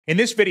In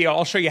this video,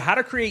 I'll show you how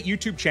to create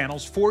YouTube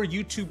channels for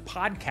YouTube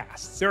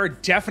podcasts. There are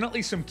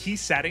definitely some key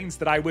settings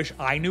that I wish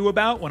I knew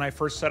about when I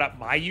first set up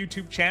my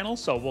YouTube channel,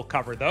 so we'll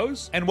cover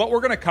those. And what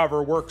we're gonna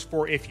cover works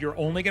for if you're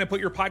only gonna put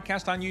your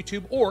podcast on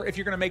YouTube or if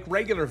you're gonna make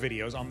regular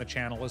videos on the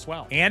channel as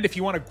well. And if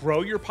you wanna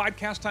grow your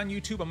podcast on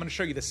YouTube, I'm gonna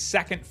show you the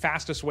second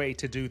fastest way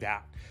to do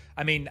that.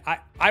 I mean,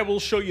 I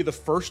will show you the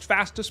first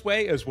fastest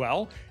way as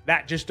well.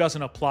 That just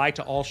doesn't apply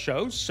to all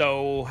shows.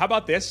 So how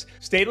about this?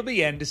 Stay till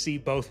the end to see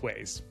both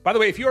ways. By the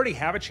way, if you already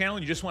have a channel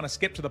and you just want to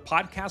skip to the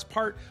podcast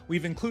part,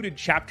 we've included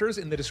chapters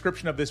in the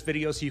description of this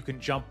video so you can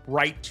jump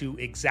right to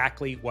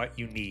exactly what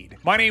you need.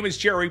 My name is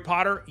Jerry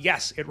Potter.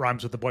 Yes, it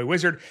rhymes with the boy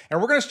wizard.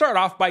 And we're going to start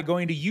off by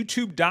going to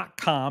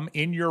youtube.com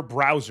in your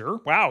browser.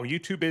 Wow,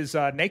 YouTube is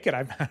naked.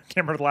 I can't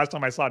remember the last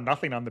time I saw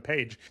nothing on the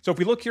page. So if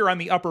we look here on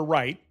the upper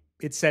right,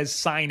 it says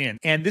sign in.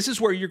 And this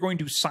is where you're going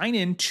to sign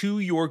in to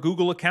your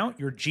Google account,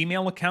 your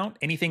Gmail account,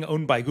 anything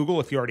owned by Google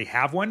if you already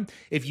have one.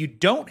 If you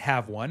don't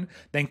have one,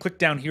 then click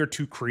down here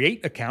to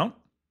create account.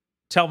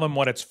 Tell them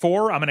what it's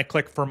for. I'm going to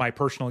click for my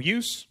personal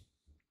use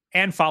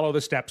and follow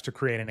the steps to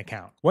create an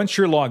account. Once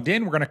you're logged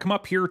in, we're going to come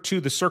up here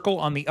to the circle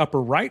on the upper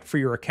right for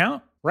your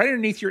account. Right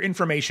underneath your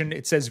information,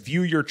 it says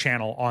view your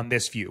channel on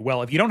this view.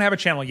 Well, if you don't have a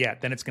channel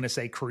yet, then it's going to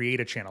say create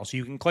a channel. So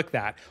you can click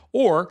that.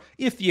 Or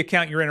if the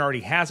account you're in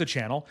already has a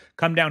channel,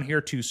 come down here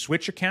to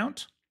switch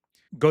account,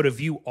 go to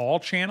view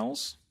all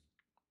channels,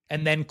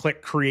 and then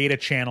click create a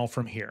channel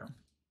from here.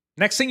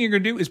 Next thing you're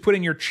going to do is put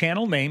in your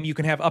channel name. You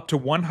can have up to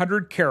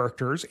 100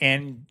 characters,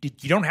 and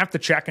you don't have to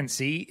check and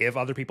see if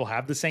other people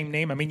have the same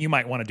name. I mean, you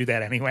might want to do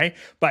that anyway,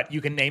 but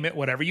you can name it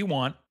whatever you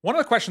want. One of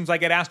the questions I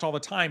get asked all the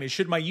time is,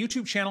 should my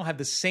YouTube channel have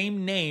the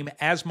same name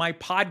as my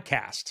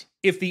podcast?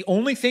 If the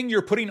only thing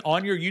you're putting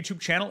on your YouTube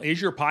channel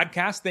is your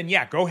podcast, then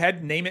yeah, go ahead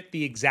and name it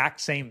the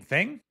exact same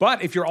thing.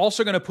 But if you're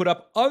also going to put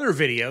up other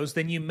videos,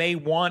 then you may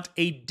want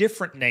a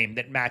different name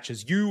that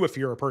matches you if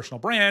you're a personal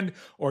brand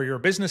or your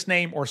business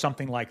name or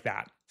something like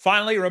that.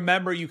 Finally,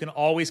 remember, you can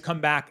always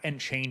come back and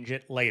change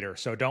it later.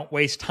 So don't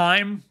waste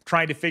time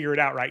trying to figure it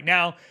out right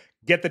now.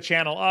 Get the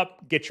channel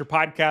up, get your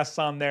podcasts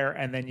on there,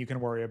 and then you can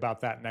worry about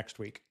that next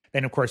week.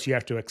 Then, of course, you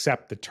have to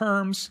accept the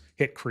terms,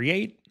 hit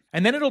create,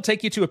 and then it'll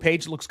take you to a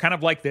page that looks kind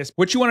of like this.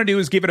 What you want to do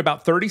is give it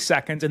about 30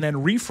 seconds and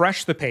then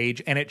refresh the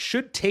page, and it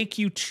should take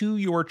you to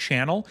your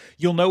channel.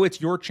 You'll know it's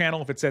your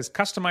channel if it says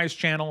customize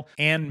channel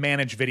and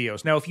manage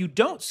videos. Now, if you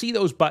don't see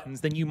those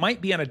buttons, then you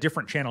might be on a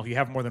different channel if you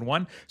have more than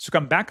one. So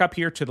come back up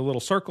here to the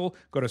little circle,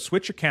 go to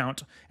switch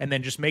account, and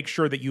then just make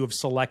sure that you have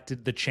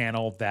selected the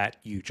channel that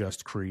you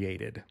just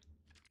created.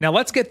 Now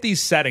let's get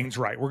these settings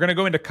right. We're going to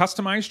go into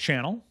Customize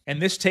Channel,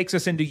 and this takes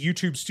us into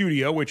YouTube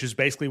Studio, which is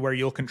basically where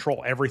you'll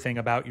control everything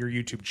about your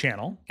YouTube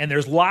channel. And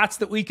there's lots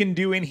that we can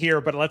do in here,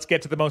 but let's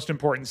get to the most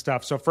important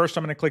stuff. So first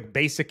I'm going to click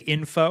Basic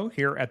Info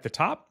here at the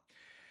top.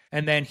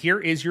 And then here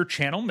is your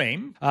channel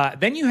name.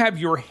 Then you have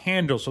your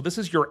handle. So this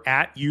is your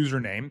 @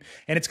 username,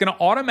 and it's going to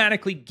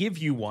automatically give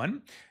you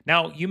one.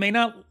 Now, you may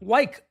not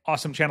like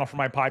Awesome Channel for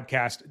My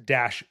Podcast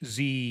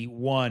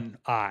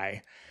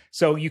 -Z1I.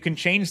 So you can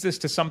change this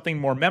to something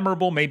more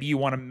memorable. Maybe you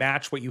want to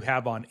match what you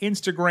have on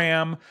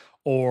Instagram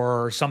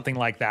or something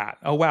like that.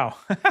 Oh, wow.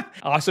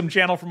 Awesome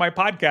Channel for My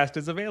Podcast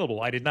is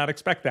available. I did not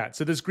expect that.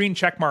 So this green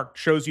check mark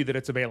shows you that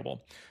it's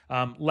available.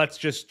 Let's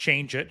just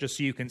change it just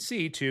so you can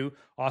see to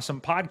Awesome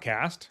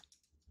Podcast.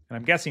 And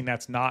I'm guessing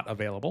that's not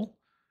available.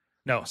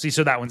 No, see,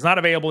 so that one's not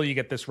available. You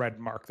get this red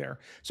mark there.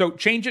 So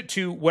change it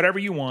to whatever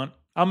you want.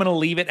 I'm going to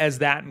leave it as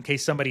that in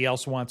case somebody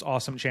else wants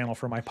Awesome Channel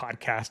for My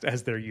Podcast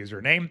as their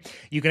username.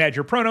 You can add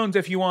your pronouns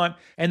if you want,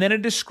 and then a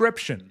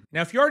description.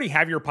 Now, if you already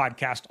have your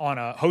podcast on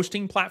a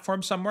hosting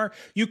platform somewhere,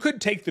 you could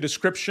take the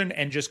description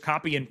and just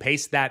copy and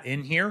paste that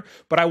in here,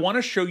 but I want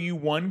to show you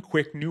one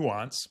quick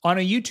nuance. On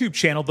a YouTube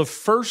channel, the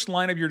first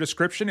line of your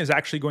description is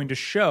actually going to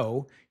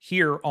show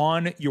here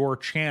on your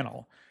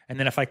channel. And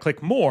then if I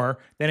click more,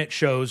 then it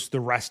shows the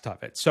rest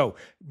of it. So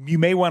you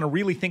may want to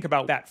really think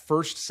about that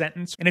first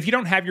sentence. And if you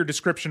don't have your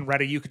description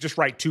ready, you could just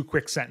write 2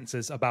 quick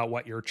sentences about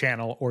what your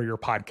channel or your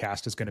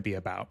podcast is going to be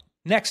about.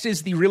 Next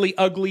is the really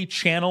ugly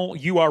channel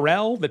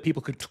URL that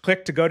people could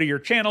click to go to your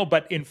channel.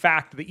 But in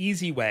fact, the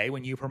easy way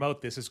when you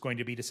promote this is going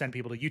to be to send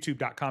people to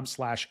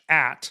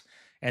youtube.com/@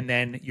 and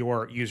then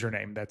your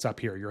username that's up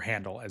here, your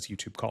handle, as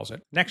YouTube calls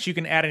it. Next, you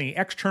can add any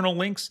external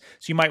links.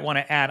 So you might want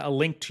to add a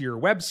link to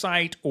your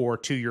website or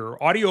to your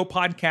audio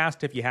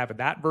podcast if you have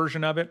that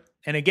version of it.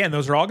 And again,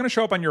 those are all going to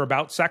show up on your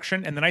About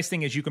section. And the nice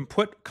thing is you can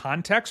put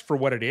context for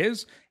what it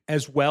is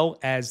as well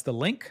as the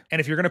link. And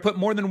if you're going to put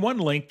more than one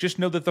link, just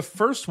know that the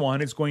first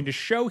one is going to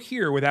show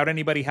here without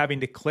anybody having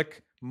to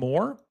click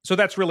more. So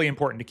that's really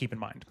important to keep in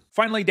mind.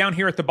 Finally, down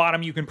here at the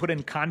bottom, you can put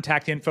in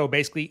contact info,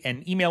 basically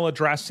an email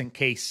address in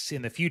case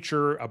in the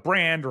future a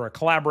brand or a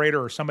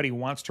collaborator or somebody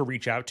wants to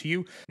reach out to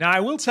you. Now, I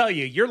will tell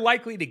you, you're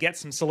likely to get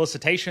some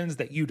solicitations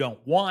that you don't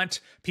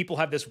want. People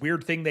have this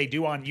weird thing they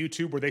do on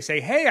YouTube where they say,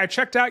 hey, I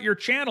checked out your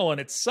channel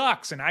and it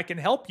sucks and I can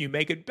help you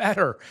make it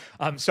better.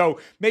 So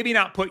maybe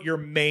not put your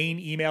main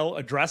email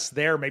address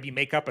there, maybe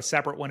make up a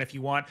separate one if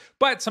you want,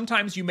 but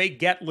sometimes you may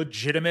get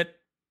legitimate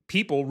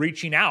people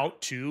reaching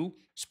out to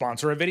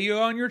sponsor a video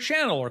on your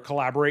channel or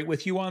collaborate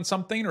with you on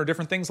something or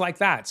different things like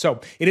that.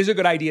 So it is a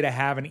good idea to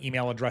have an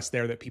email address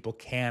there that people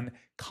can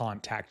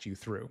contact you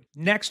through.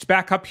 Next,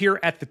 back up here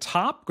at the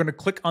top, I'm going to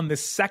click on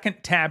this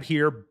second tab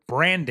here,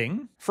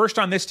 branding. First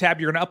on this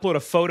tab, you're going to upload a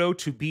photo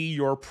to be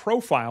your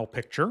profile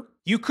picture.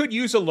 You could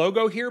use a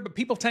logo here, but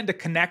people tend to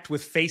connect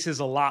with faces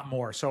a lot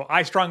more. So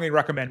I strongly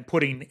recommend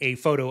putting a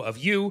photo of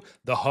you,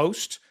 the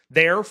host,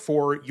 there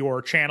for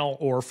your channel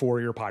or for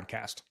your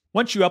podcast.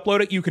 Once you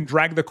upload it, you can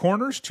drag the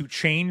corners to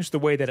change the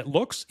way that it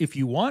looks if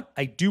you want.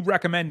 I do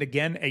recommend,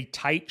 again, a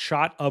tight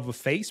shot of a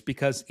face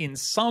because in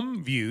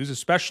some views,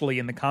 especially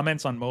in the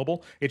comments on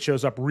mobile, it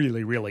shows up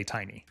really, really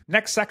tiny.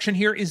 Next section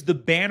here is the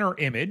banner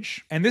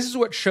image, and this is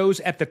what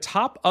shows at the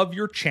top of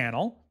your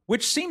channel,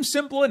 which seems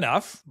simple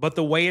enough, but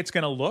the way it's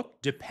going to look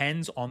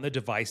depends on the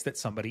device that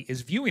somebody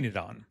is viewing it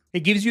on. It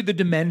gives you the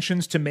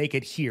dimensions to make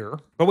it here,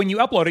 but when you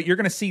upload it, you're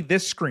going to see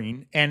this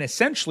screen, and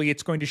essentially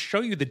it's going to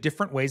show you the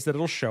different ways that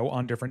it'll show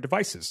on different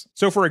devices.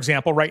 So for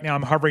example, right now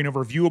I'm hovering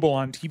over viewable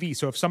on TV,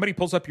 so if somebody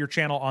pulls up your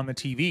channel on the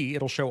TV,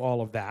 it'll show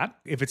all of that.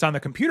 If it's on the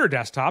computer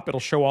desktop, it'll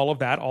show all of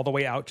that all the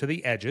way out to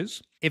the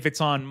edges. If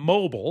it's on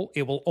mobile,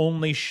 it will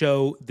only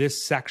show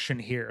this section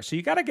here. So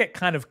you got to get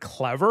kind of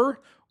clever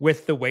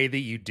with the way that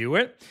you do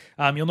it.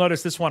 You'll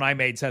notice this one I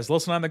made says,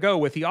 listen on the go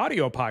with the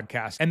audio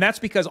podcast. And that's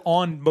because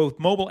on both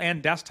mobile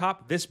and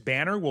desktop, this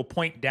banner will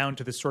point down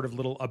to this sort of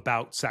little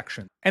about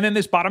section. And then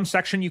this bottom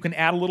section, you can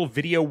add a little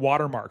video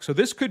watermark. So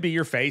this could be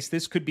your face,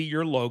 this could be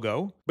your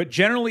logo, but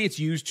generally it's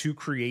used to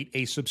create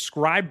a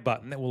subscribe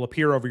button that will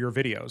appear over your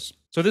videos.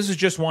 So this is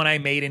just one I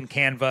made in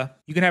Canva.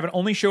 You can have it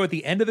only show at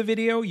the end of the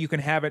video. You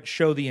can have it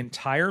show the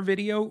entire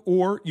video,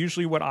 or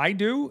usually what I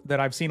do that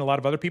I've seen a lot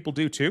of other people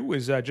do too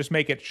is just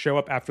make it show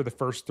up after the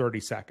first 30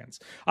 seconds.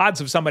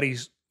 Odds of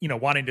somebody's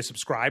wanting to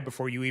subscribe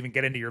before you even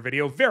get into your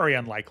video, very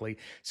unlikely.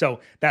 So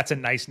that's a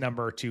nice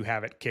number to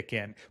have it kick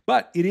in.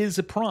 But it is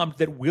a prompt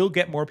that will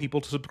get more people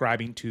to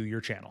subscribing to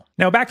your channel.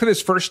 Now back to this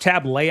first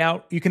tab,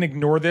 layout. You can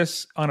ignore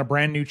this on a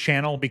brand new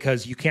channel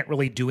because you can't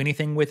really do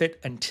anything with it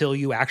until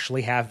you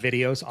actually have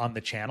videos on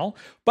the channel.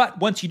 But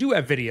once you do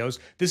have videos,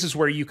 this is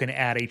where you can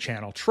add a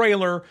channel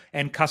trailer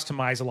and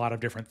customize a lot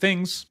of different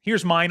things.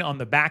 Here's mine on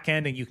the back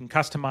end, and you can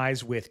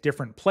customize with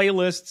different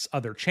playlists,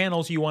 other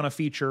channels you want to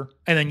feature.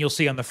 And then you'll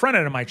see on the front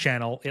end of my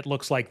channel, it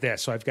looks like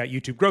this. So I've got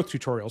YouTube growth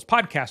tutorials,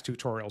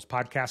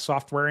 podcast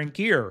software and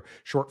gear,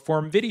 short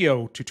form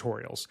video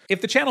tutorials. If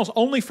the channel's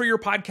only for your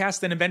podcast,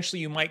 then eventually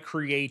you might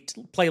create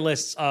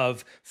playlists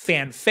of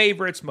fan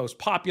favorites, most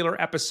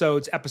popular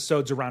episodes,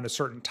 episodes around a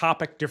certain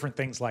topic, different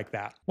things like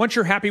that. Once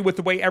you're happy with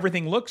the way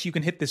everything looks, you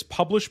can hit this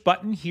publish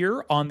button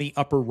here on the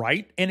upper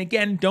right. And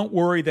again, don't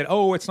worry that,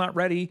 oh, it's not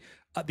ready.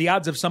 The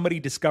odds of somebody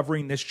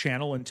discovering this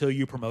channel until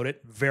you promote it,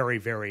 very,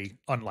 very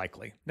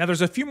unlikely. Now, there's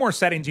a few more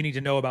settings you need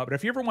to know about, but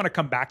if you ever want to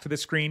come back to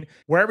this screen,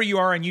 wherever you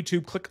are on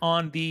YouTube, click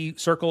on the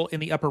circle in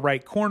the upper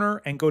right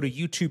corner and go to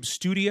YouTube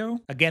Studio.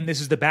 Again, this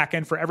is the back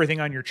end for everything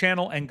on your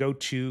channel, and go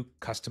to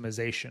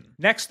customization.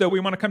 Next, though, we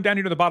want to come down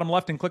here to the bottom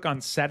left and click on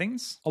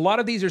settings. A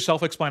lot of these are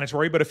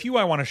self-explanatory, but a few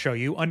I want to show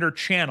you. Under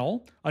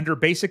channel, under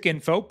basic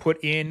info,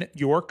 put in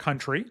your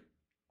country.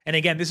 And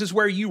again, this is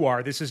where you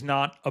are. This is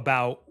not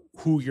about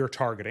who you're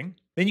targeting.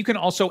 Then you can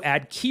also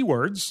add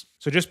keywords.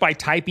 So just by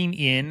typing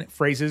in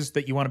phrases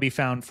that you want to be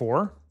found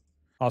for,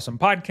 awesome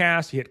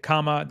podcast, you hit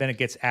comma, then it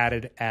gets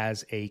added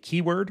as a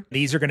keyword.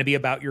 These are going to be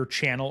about your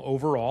channel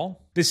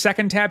overall. This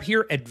second tab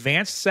here,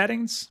 advanced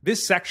settings.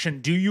 This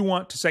section, do you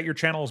want to set your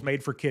channel as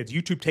made for kids?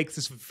 YouTube takes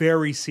this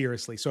very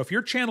seriously. So if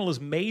your channel is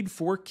made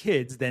for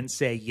kids, then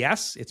say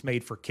yes, it's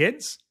made for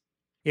kids.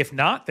 If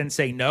not, then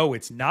say no,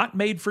 it's not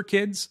made for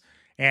kids.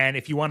 And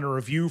if you want a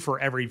review for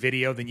every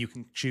video, then you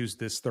can choose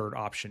this third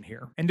option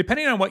here. And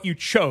depending on what you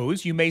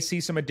chose, you may see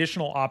some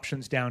additional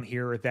options down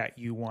here that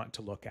you want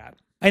to look at.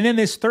 And then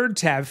this third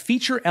tab,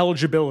 feature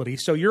eligibility.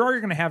 So you're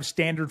already going to have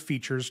standard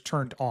features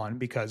turned on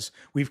because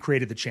we've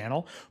created the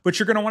channel, but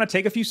you're going to want to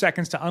take a few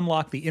seconds to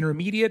unlock the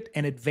intermediate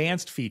and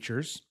advanced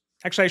features.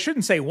 Actually, I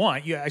shouldn't say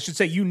want. I should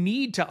say you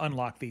need to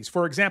unlock these.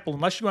 For example,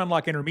 unless you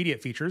unlock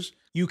intermediate features,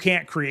 you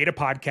can't create a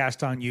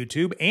podcast on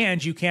YouTube,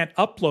 and you can't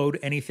upload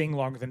anything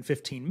longer than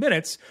 15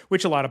 minutes,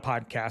 which a lot of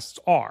podcasts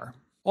are.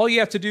 All you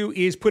have to do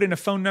is put in a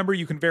phone number.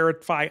 You can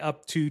verify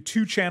up to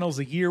 2 channels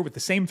a year with the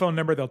same phone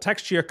number. They'll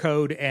text you a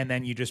code, and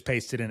then you just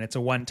paste it in. It's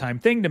a one-time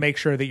thing to make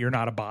sure that you're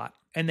not a bot.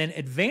 And then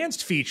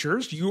advanced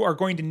features, you are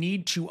going to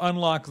need to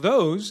unlock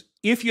those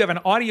if you have an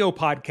audio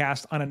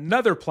podcast on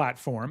another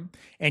platform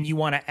and you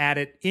want to add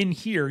it in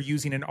here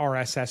using an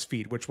RSS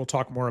feed, which we'll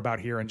talk more about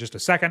here in just a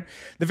second.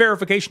 The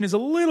verification is a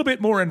little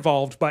bit more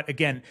involved, but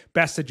again,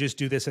 best to just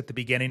do this at the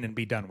beginning and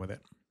be done with it.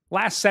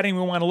 Last setting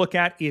we want to look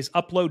at is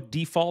upload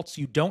defaults.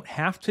 You don't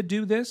have to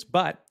do this,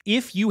 but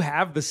if you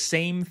have the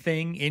same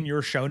thing in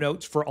your show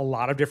notes for a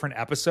lot of different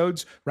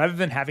episodes, rather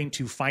than having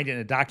to find it in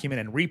a document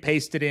and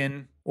repaste it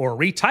in or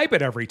retype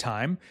it every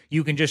time,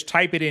 you can just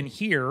type it in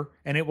here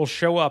and it will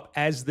show up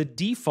as the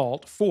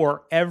default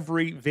for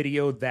every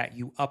video that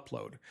you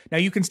upload. Now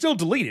you can still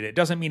delete it. It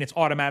doesn't mean it's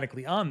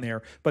automatically on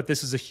there, but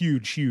this is a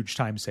huge, huge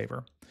time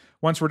saver.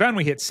 Once we're done,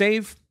 we hit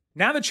save.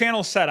 Now the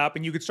channel's set up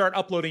and you could start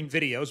uploading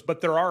videos, but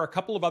there are a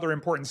couple of other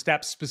important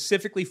steps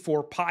specifically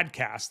for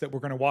podcasts that we're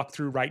going to walk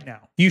through right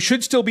now. You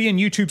should still be in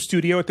YouTube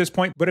Studio at this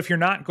point, but if you're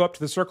not, go up to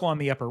the circle on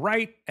the upper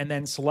right and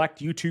then select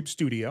YouTube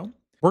Studio.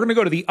 We're going to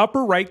go to the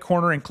upper right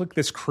corner and click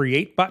this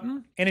create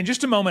button. And in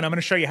just a moment, I'm going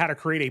to show you how to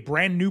create a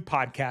brand new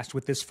podcast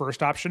with this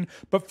first option.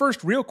 But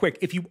first, real quick,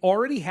 if you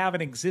already have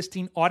an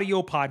existing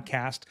audio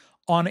podcast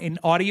on an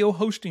audio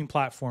hosting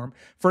platform,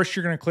 first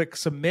you're going to click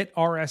submit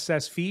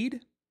RSS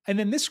feed. And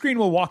then this screen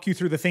will walk you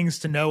through the things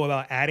to know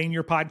about adding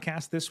your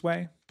podcast this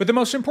way. But the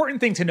most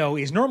important thing to know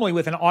is normally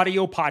with an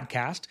audio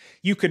podcast,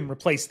 you can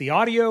replace the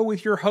audio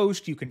with your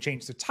host, you can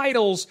change the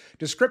titles,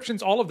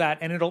 descriptions, all of that,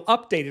 and it'll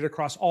update it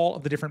across all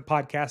of the different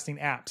podcasting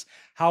apps.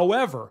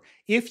 However,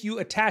 if you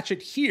attach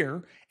it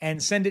here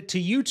and send it to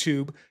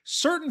YouTube,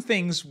 certain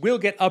things will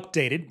get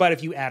updated, but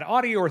if you add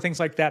audio or things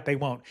like that, they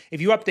won't.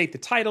 If you update the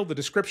title, the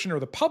description, or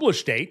the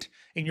publish date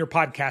in your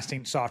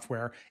podcasting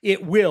software,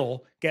 it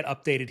will get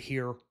updated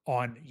here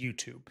on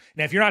YouTube.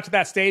 Now, if you're not to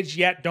that stage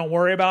yet, don't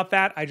worry about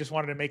that. I just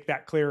wanted to make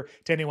that clear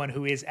to anyone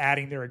who is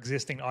adding their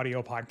existing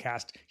audio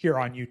podcast here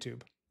on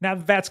YouTube. Now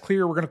that that's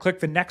clear, we're going to click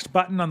the next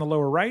button on the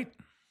lower right.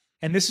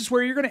 And this is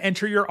where you're going to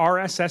enter your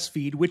RSS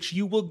feed, which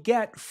you will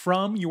get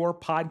from your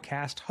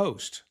podcast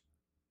host.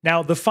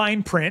 Now, the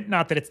fine print,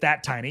 not that it's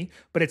that tiny,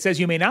 but it says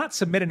you may not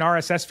submit an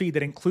RSS feed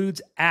that includes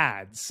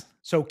ads.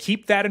 So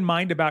keep that in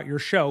mind about your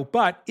show.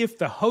 But if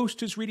the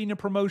host is reading a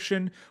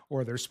promotion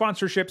or there's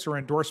sponsorships or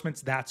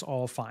endorsements, that's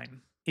all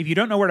fine. If you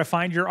don't know where to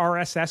find your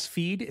RSS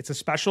feed, it's a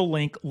special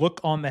link. Look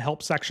on the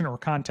help section or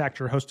contact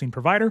your hosting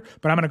provider.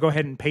 But I'm going to go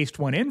ahead and paste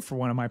one in for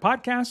one of my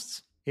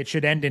podcasts. It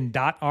should end in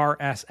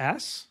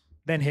 .rss.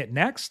 Then hit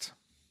next.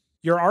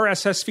 Your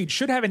RSS feed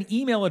should have an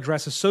email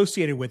address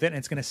associated with it, and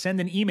it's going to send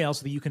an email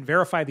so that you can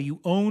verify that you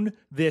own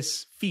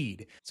this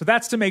feed. So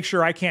that's to make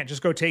sure I can't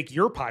just go take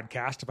your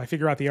podcast if I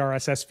figure out the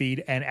RSS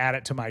feed and add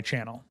it to my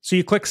channel. So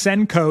you click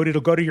send code, it'll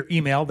go to your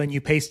email, then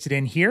you paste it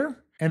in here,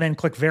 and then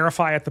click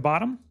verify at the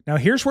bottom. Now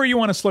here's where you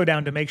want to slow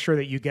down to make sure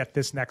that you get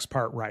this next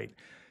part right.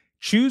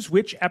 Choose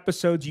which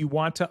episodes you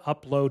want to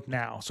upload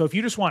now. So if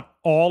you just want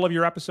all of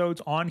your episodes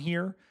on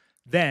here,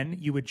 then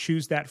you would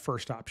choose that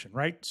first option,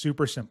 right?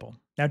 Super simple.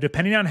 Now,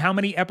 depending on how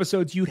many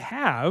episodes you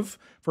have,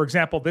 for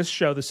example, this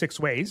show, The 6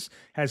 Ways,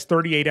 has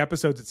 38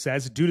 episodes, it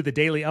says. Due to the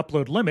daily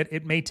upload limit,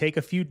 it may take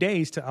a few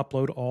days to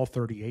upload all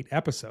 38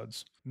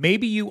 episodes.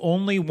 Maybe you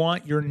only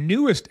want your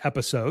newest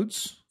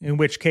episodes, in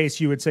which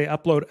case you would say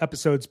upload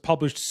episodes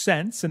published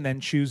since and then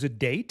choose a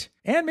date.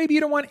 And maybe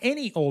you don't want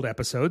any old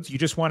episodes. You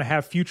just want to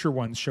have future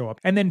ones show up.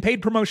 And then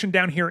paid promotion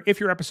down here. If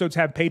your episodes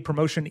have paid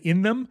promotion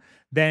in them,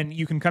 then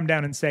you can come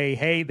down and say,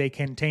 hey, they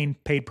contain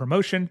paid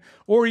promotion,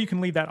 or you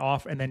can leave that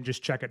off and then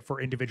just check it for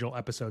individual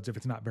episodes if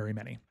it's not very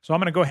many. So I'm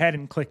going to go ahead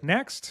and click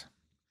next.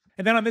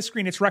 And then on this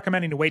screen, it's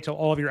recommending to wait till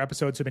all of your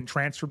episodes have been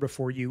transferred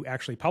before you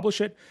actually publish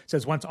it. It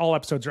says once all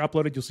episodes are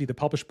uploaded, you'll see the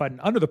publish button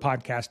under the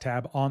podcast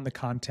tab on the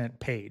content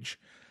page.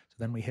 So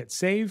then we hit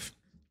save.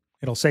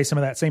 It'll say some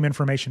of that same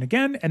information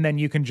again, and then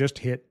you can just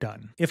hit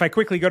done. If I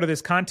quickly go to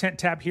this content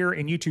tab here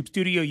in YouTube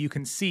Studio, you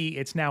can see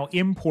it's now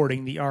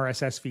importing the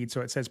RSS feed. So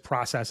it says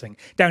processing.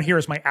 Down here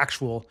is my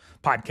actual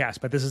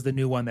podcast, but this is the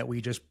new one that we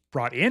just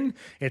brought in.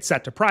 It's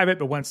set to private,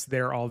 but once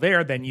they're all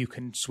there, then you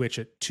can switch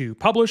it to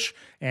publish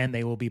and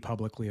they will be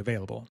publicly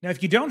available. Now,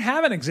 if you don't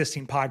have an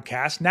existing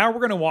podcast, now we're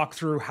going to walk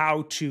through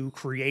how to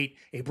create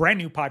a brand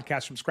new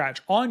podcast from scratch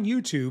on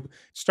YouTube.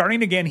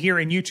 Starting again here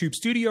in YouTube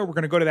Studio, we're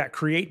going to go to that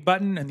create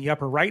button in the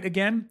upper right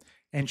again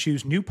and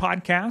choose new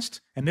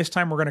podcast. And this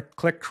time we're going to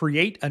click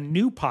create a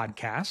new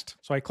podcast.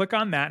 So I click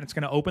on that and it's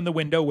going to open the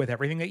window with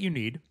everything that you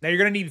need. Now you're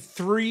going to need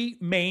 3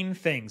 main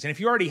things. And if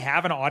you already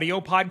have an audio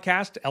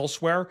podcast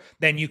elsewhere,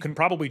 then you can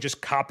probably just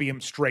copy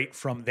them straight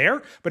from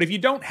there. But if you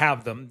don't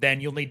have them,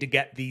 then you'll need to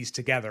get these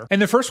together.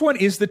 And the first one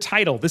is the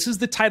title. This is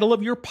the title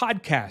of your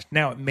podcast.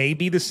 Now it may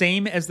be the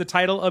same as the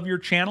title of your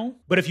channel,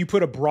 but if you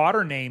put a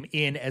broader name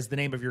in as the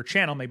name of your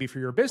channel, maybe for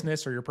your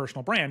business or your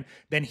personal brand,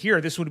 then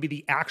here, this would be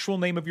the actual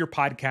name of your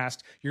podcast.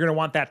 You're going to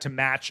want that to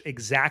match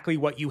exactly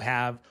what you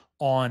have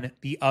on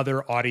the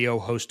other audio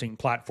hosting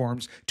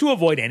platforms to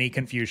avoid any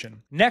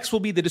confusion. Next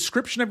will be the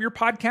description of your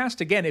podcast.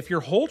 Again, if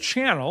your whole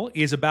channel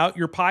is about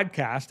your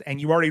podcast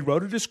and you already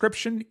wrote a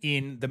description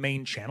in the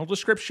main channel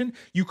description,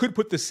 you could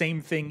put the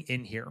same thing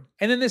in here.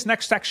 And then this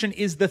next section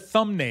is the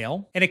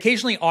thumbnail. And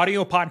occasionally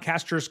audio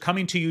podcasters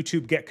coming to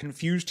YouTube get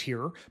confused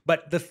here,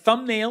 but the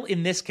thumbnail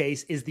in this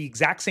case is the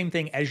exact same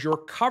thing as your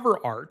cover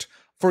art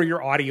for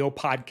your audio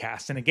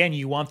podcast. And again,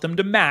 you want them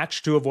to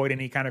match to avoid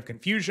any kind of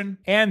confusion.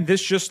 And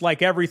this, just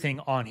like everything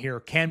on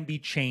here, can be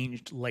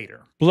changed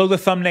later. Below the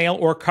thumbnail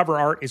or cover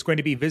art is going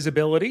to be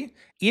visibility.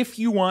 If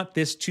you want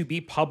this to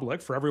be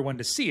public for everyone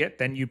to see it,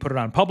 then you put it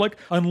on public.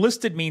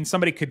 Unlisted means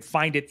somebody could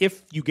find it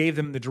if you gave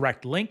them the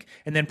direct link.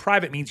 And then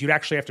private means you'd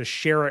actually have to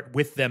share it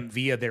with them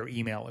via their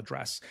email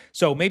address.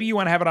 So maybe you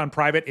want to have it on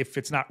private if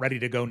it's not ready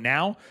to go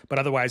now, but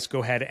otherwise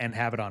go ahead and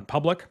have it on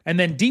public. And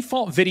then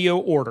default video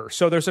order.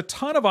 So there's a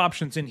ton of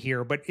options options in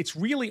here, but it's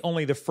really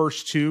only the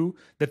first two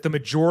that the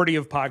majority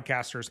of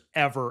podcasters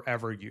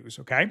ever use,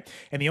 okay?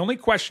 And the only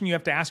question you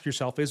have to ask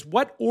yourself is,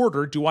 what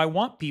order do I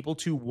want people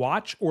to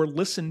watch or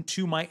listen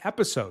to my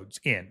episodes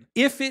in?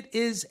 If it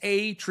is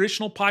a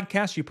traditional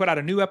podcast, you put out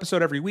a new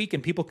episode every week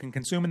and people can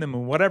consume them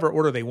in whatever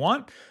order they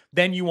want,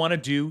 then you want to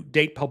do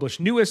date published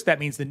newest. That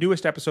means the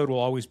newest episode will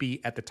always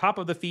be at the top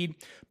of the feed.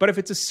 But if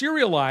it's a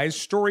serialized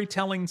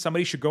storytelling,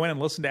 somebody should go in and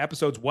listen to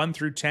episodes 1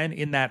 through 10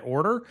 in that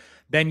order,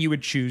 then you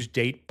would choose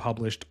date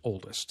published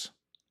oldest.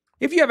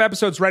 If you have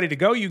episodes ready to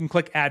go, you can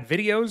click add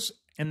videos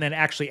and then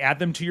actually add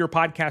them to your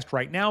podcast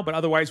right now. But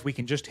otherwise, we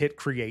can just hit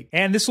create.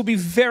 And this will be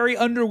very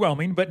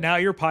underwhelming, but now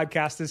your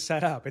podcast is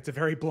set up. It's a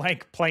very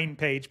blank, plain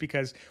page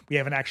because we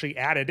haven't actually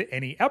added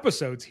any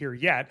episodes here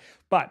yet.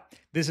 But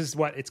this is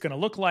what it's going to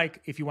look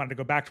like. If you wanted to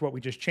go back to what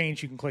we just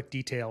changed, you can click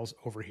details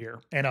over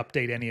here and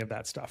update any of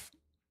that stuff.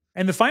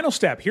 And the final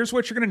step, here's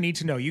what you're going to need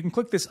to know. You can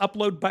click this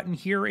upload button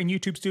here in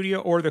YouTube Studio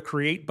or the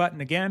create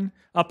button again,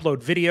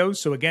 upload videos.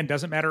 So again,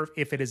 doesn't matter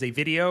if it is a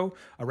video,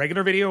 a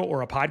regular video,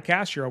 or a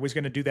podcast, you're always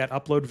going to do that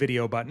upload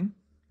video button.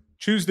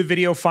 Choose the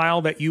video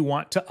file that you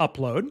want to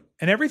upload.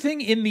 And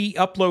everything in the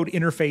upload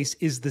interface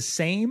is the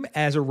same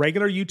as a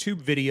regular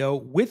YouTube video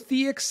with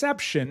the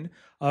exception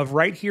of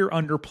right here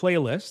under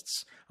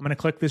playlists. I'm going to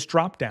click this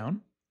drop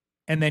down.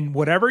 And then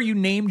whatever you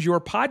named your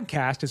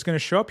podcast is going to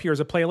show up here as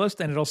a playlist,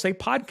 and it'll say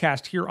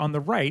podcast here on the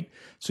right.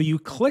 So you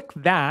click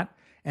that,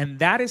 and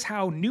that is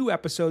how new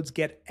episodes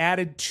get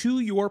added to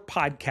your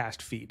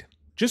podcast feed.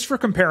 Just for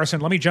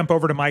comparison, let me jump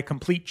over to my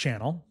complete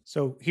channel.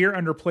 So here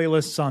under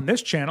playlists on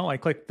this channel, I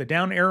click the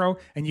down arrow,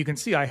 and you can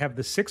see I have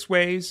the 6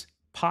 Ways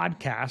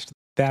podcast.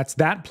 That's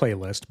that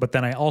playlist, but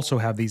then I also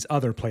have these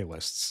other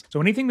playlists. So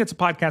anything that's a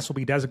podcast will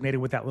be designated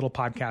with that little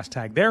podcast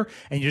tag there,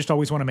 and you just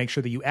always want to make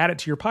sure that you add it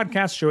to your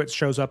podcast so it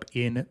shows up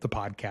in the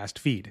podcast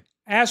feed.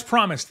 As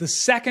promised, the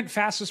second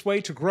fastest way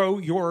to grow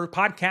your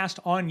podcast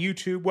on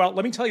YouTube, well,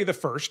 let me tell you the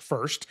first.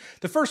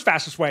 The first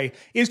fastest way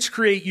is to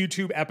create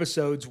YouTube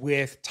episodes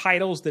with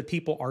titles that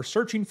people are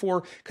searching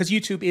for, because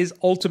YouTube is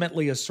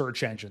ultimately a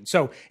search engine.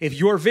 So if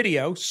your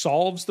video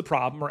solves the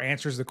problem or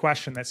answers the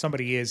question that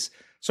somebody is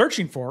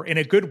searching for in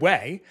a good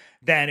way,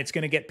 then it's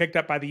going to get picked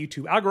up by the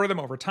YouTube algorithm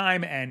over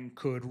time and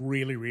could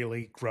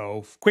really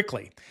grow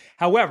quickly.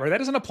 However, that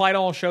doesn't apply to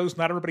all shows.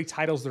 Not everybody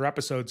titles their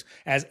episodes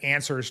as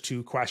answers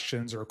to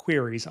questions or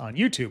queries on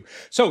YouTube.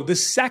 So the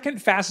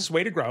second fastest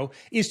way to grow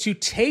is to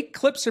take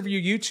clips of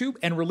your YouTube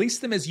and release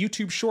them as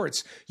YouTube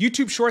Shorts.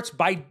 YouTube Shorts,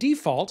 by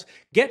default,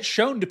 get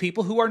shown to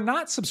people who are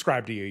not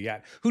subscribed to you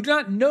yet, who do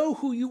not know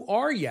who you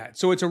are yet.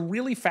 So it's a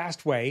really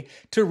fast way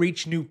to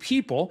reach new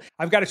people.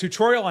 I've got a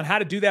tutorial on how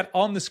to do that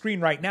on the screen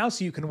right now,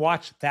 so you can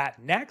watch that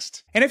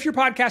next. And if your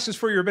podcast is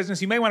for your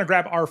business, you may want to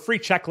grab our free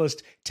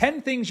checklist,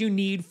 10 things you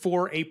need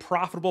for a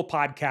profitable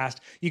podcast.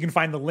 You can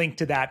find the link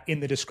to that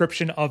in the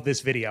description of this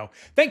video.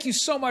 Thank you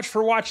so much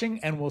for watching,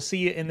 and we'll see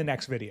you in the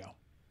next video.